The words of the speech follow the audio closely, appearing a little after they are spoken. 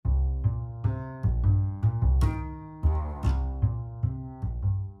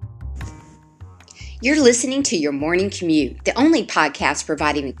You're listening to Your Morning Commute, the only podcast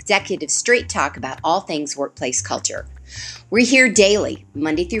providing executives straight talk about all things workplace culture. We're here daily,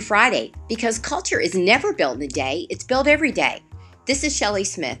 Monday through Friday, because culture is never built in a day, it's built every day. This is Shelley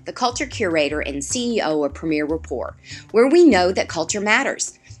Smith, the culture curator and CEO of Premier Rapport, where we know that culture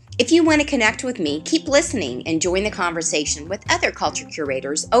matters. If you want to connect with me, keep listening and join the conversation with other culture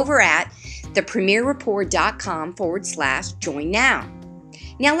curators over at thepremierrapport.com/join now.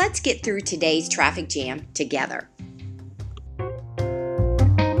 Now let's get through today's traffic jam together.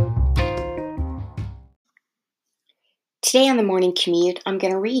 Today on the morning commute, I'm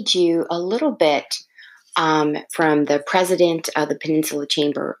going to read you a little bit from the president of the Peninsula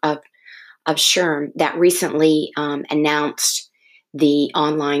Chamber of SHRM that recently announced the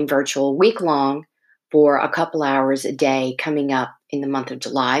online virtual week-long for a couple hours a day coming up in the month of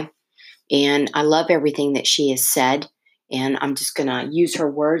July. And I love everything that she has said. And I'm just going to use her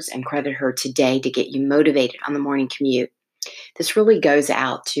words and credit her today to get you motivated on the morning commute. This really goes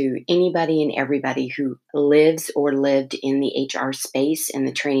out to anybody and everybody who lives or lived in the HR space, in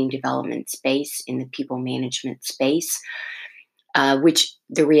the training development space, in the people management space, which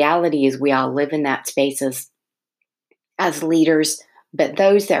the reality is we all live in that space as leaders, but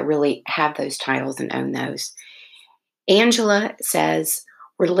those that really have those titles and own those. Angela says,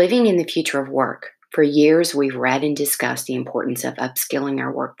 we're living in the future of work. For years, we've read and discussed the importance of upskilling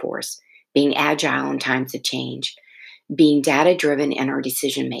our workforce, being agile in times of change, being data-driven in our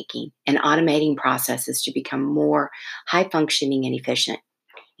decision-making, and automating processes to become more high-functioning and efficient.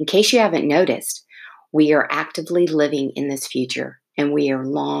 In case you haven't noticed, we are actively living in this future, and we are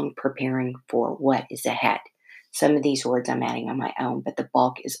long preparing for what is ahead. Some of these words I'm adding on my own, but the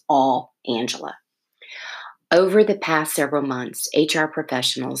bulk is all Angela. Over the past several months, HR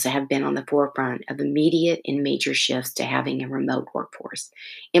professionals have been on the forefront of immediate and major shifts to having a remote workforce,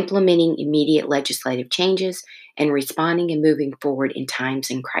 implementing immediate legislative changes, and responding and moving forward in times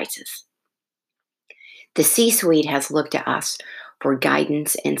in crisis. The C-suite has looked to us for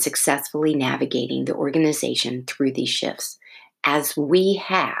guidance in successfully navigating the organization through these shifts. As we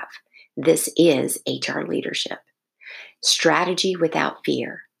have, this is HR leadership. Strategy without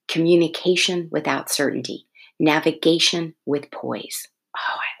fear, communication without certainty, navigation with poise. Oh, I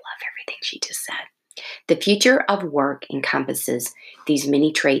love everything she just said. The future of work encompasses these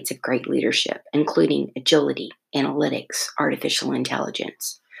many traits of great leadership, including agility, analytics, artificial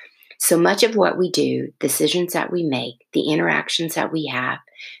intelligence. So much of what we do, decisions that we make, the interactions that we have,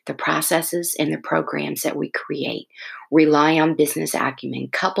 the processes and the programs that we create rely on business acumen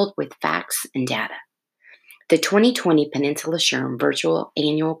coupled with facts and data. The 2020 Peninsula SHRM Virtual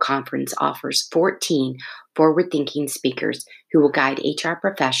Annual Conference offers 14 forward-thinking speakers who will guide HR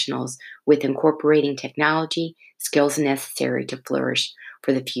professionals with incorporating technology, skills necessary to flourish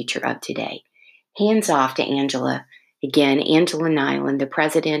for the future of today. Hands off to Angela. Again, Angela Nyland, the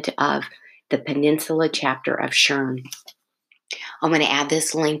president of the Peninsula chapter of SHRM. I'm going to add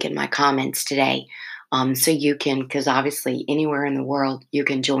this link in my comments today. So you can, because obviously anywhere in the world you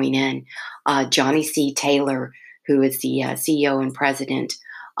can join in. Johnny C. Taylor, who is the CEO and president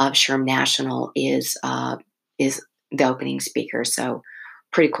of SHRM National, is the opening speaker. So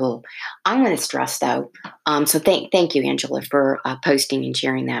pretty cool. I'm going to stress though. So thank you, Angela, for posting and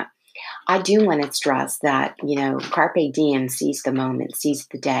sharing that. I do want to stress that, carpe diem, seize the moment, seize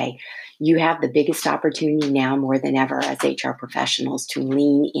the day. You have the biggest opportunity now more than ever as HR professionals to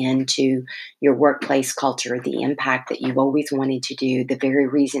lean into your workplace culture, the impact that you've always wanted to do, the very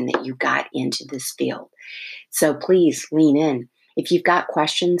reason that you got into this field. So please lean in. If you've got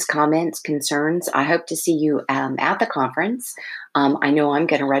questions, comments, concerns, I hope to see you at the conference. I know I'm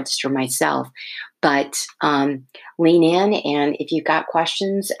going to register myself, but lean in. And if you've got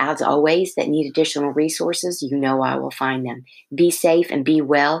questions, as always, that need additional resources, I will find them. Be safe and be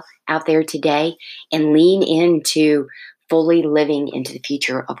well out there today, and lean into fully living into the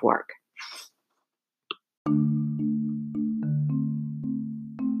future of work.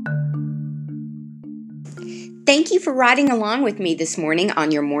 Thank you for riding along with me this morning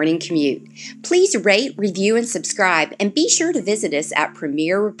on your morning commute. Please rate, review, and subscribe, and be sure to visit us at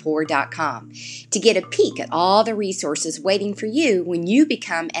premierrapport.com to get a peek at all the resources waiting for you when you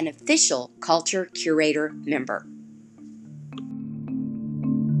become an official Culture Curator member.